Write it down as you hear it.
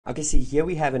Okay, so here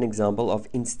we have an example of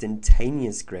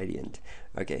instantaneous gradient.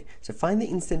 Okay, so find the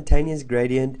instantaneous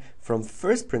gradient from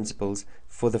first principles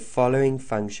for the following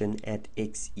function at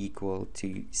x equal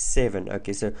to 7.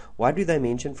 Okay, so why do they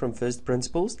mention from first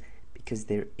principles? Because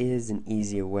there is an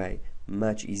easier way,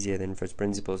 much easier than first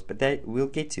principles, but we'll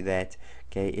get to that.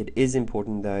 Okay, it is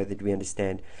important though that we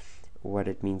understand what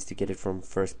it means to get it from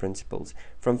first principles.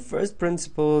 From first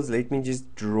principles, let me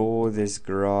just draw this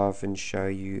graph and show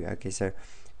you. Okay, so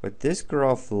what this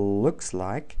graph looks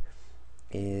like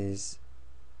is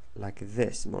like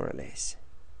this, more or less.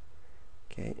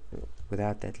 Okay,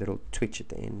 without that little twitch at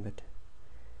the end, but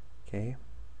okay.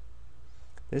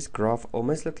 This graph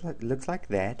almost looks like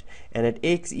that, and at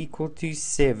x equal to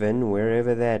 7,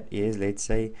 wherever that is, let's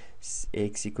say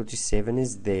x equal to 7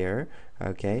 is there,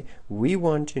 okay, we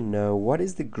want to know what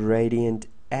is the gradient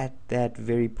at that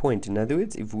very point. In other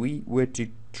words, if we were to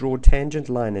draw a tangent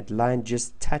line, a line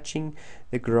just touching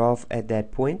the graph at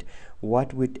that point,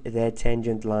 what would that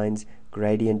tangent line's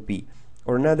gradient be?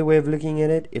 Or another way of looking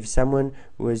at it, if someone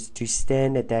was to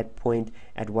stand at that point,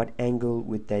 at what angle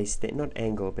would they stand? Not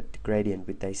angle, but gradient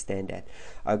would they stand at?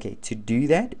 Okay, to do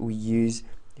that, we use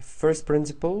first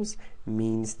principles,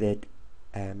 means that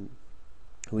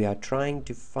we are trying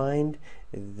to find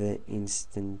the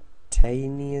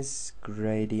instantaneous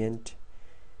gradient.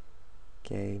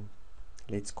 Okay,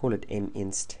 let's call it m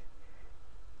inst.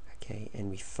 Okay,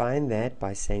 and we find that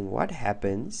by saying what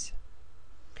happens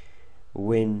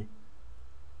when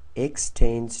x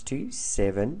tends to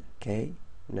 7, okay,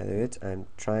 in other words, I'm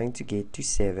trying to get to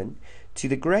 7, to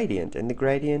the gradient, and the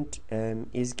gradient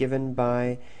is given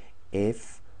by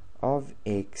f of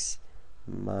x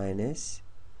minus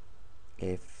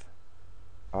f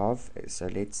of, so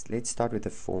let's start with the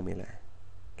formula.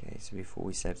 Okay, so before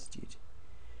we substitute,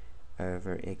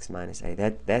 over x minus a,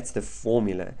 that's the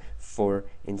formula for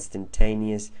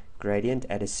instantaneous gradient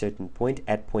at a certain point,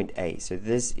 at point A. So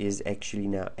this is actually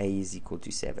now A is equal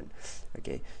to 7.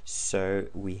 Okay, so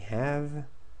we have,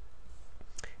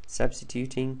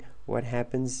 substituting, what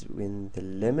happens when the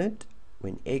limit,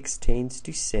 when x tends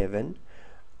to 7,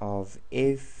 of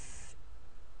f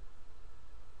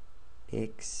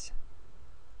x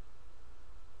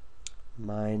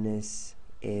minus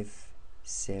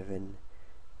f7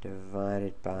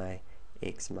 divided by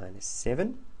x minus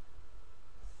 7,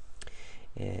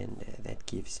 and that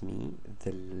gives me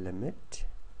the limit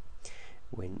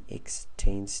when x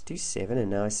tends to 7.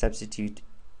 And now I substitute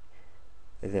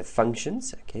the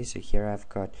functions. Okay, so here I've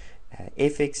got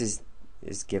fx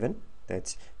is given,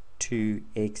 that's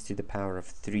 2x to the power of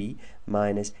 3,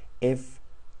 minus f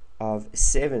of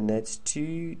 7, that's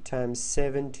 2 times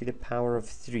 7 to the power of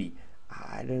 3.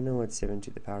 I don't know what 7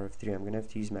 to the power of 3, I'm going to have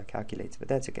to use my calculator, but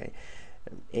that's okay.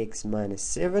 X minus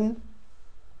 7.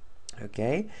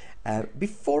 Okay,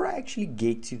 before I actually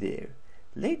get to there,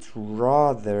 let's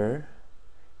rather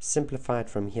simplify it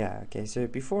from here. Okay, so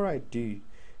before I do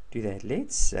that,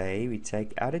 let's say we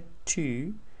take out a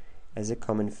 2 as a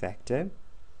common factor,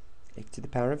 x to the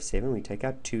power of 7, we take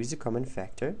out 2 as a common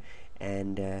factor,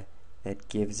 and that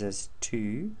gives us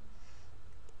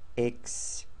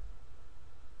 2x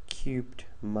cubed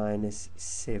minus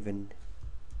 7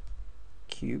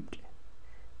 cubed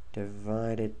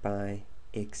divided by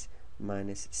x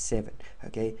minus 7.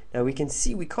 Okay, now we can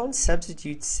see we can't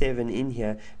substitute 7 in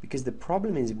here, because the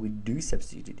problem is if we do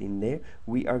substitute it in there,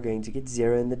 we are going to get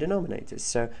 0 in the denominator.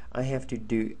 So I have to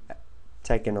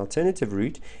take an alternative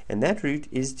route, and that route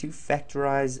is to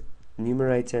factorize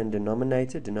numerator and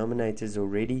denominator. Denominator is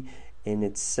already in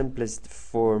its simplest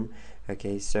form.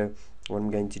 Okay, so what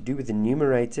I'm going to do with the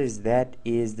numerator is that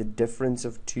is the difference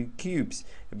of two cubes.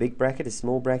 A big bracket, a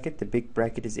small bracket. The big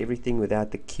bracket is everything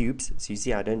without the cubes. So you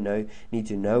see, I don't need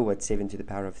to know what 7 to the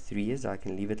power of 3 is. I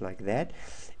can leave it like that.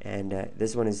 And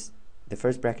this one is, the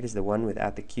first bracket is the one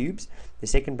without the cubes. The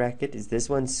second bracket is this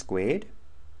one squared.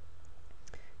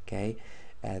 Okay,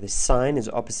 the sign is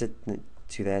opposite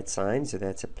to that sign, so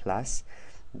that's a plus.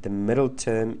 The middle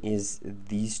term is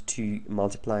these two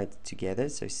multiplied together,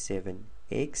 so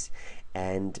 7x,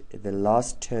 and the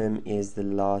last term is the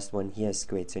last one here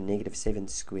squared, so negative 7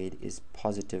 squared is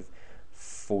positive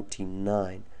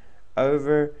 49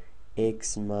 over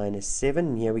x minus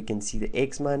 7. Here we can see the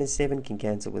x minus 7 can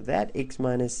cancel with that x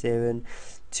minus 7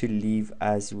 to leave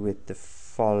us with the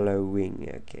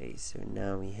following. Okay, so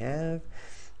now we have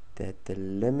that the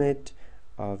limit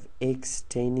of x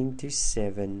tending to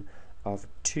 7 of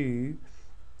 2x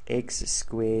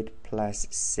squared plus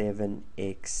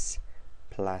 7x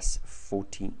plus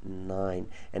 49.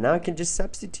 And now I can just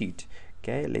substitute.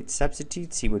 Okay, let's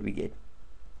substitute, see what we get.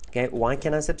 Okay, why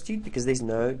can I substitute? Because there's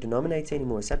no denominator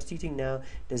anymore. Substituting now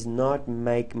does not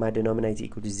make my denominator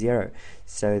equal to 0.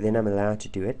 So then I'm allowed to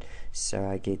do it. So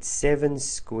I get 7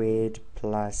 squared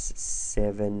plus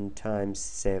 7 times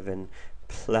 7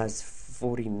 plus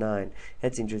 49.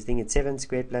 That's interesting. It's 7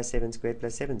 squared plus 7 squared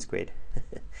plus 7 squared.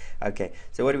 Okay,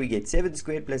 so what do we get? 7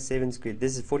 squared plus 7 squared.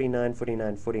 This is 49,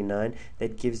 49, 49.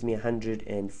 That gives me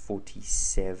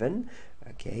 147.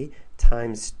 Okay,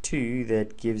 times 2,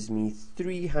 that gives me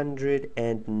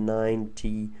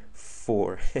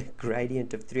 394.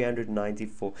 Gradient of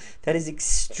 394. That is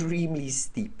extremely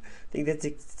steep. I think that's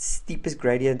the steepest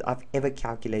gradient I've ever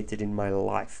calculated in my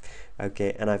life.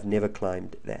 Okay, and I've never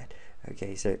climbed that.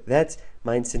 Okay, so that's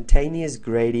my instantaneous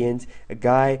gradient. A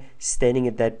guy standing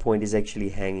at that point is actually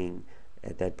hanging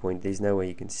at that point. There's no way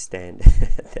you can stand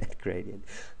at that gradient.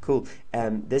 Cool.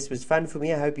 This was fun for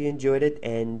me. I hope you enjoyed it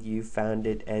and you found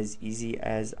it as easy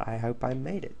as I hope I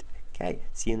made it. Okay,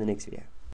 see you in the next video.